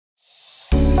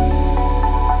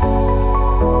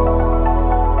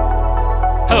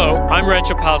I'm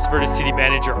Rancho Palos Verdes City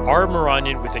Manager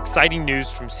Mihranian with exciting news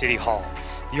from City Hall.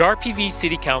 The RPV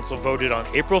City Council voted on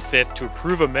April 5th to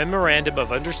approve a Memorandum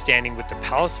of Understanding with the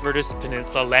Palos Verdes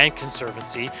Peninsula Land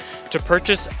Conservancy to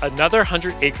purchase another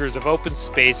 100 acres of open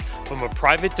space from a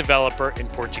private developer in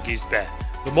Portuguese Bend.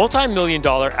 The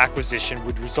multi-million-dollar acquisition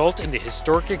would result in the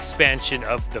historic expansion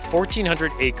of the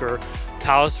 1,400-acre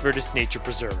Palos Verdes Nature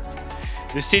Preserve.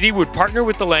 The city would partner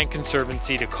with the Land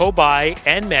Conservancy to co-buy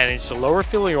and manage the Lower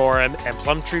Filiorum and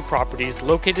Plum Tree properties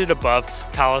located above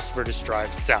Palos Verdes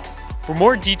Drive South. For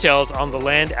more details on the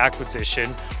land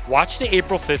acquisition, watch the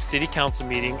April 5th City Council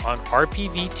meeting on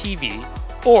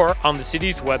RPVtv or on the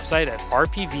city's website at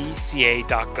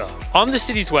rpvca.gov. On the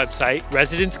city's website,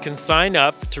 residents can sign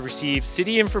up to receive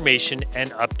city information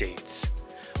and updates.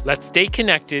 Let's stay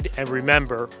connected and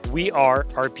remember, we are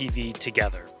RPV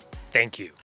together. Thank you.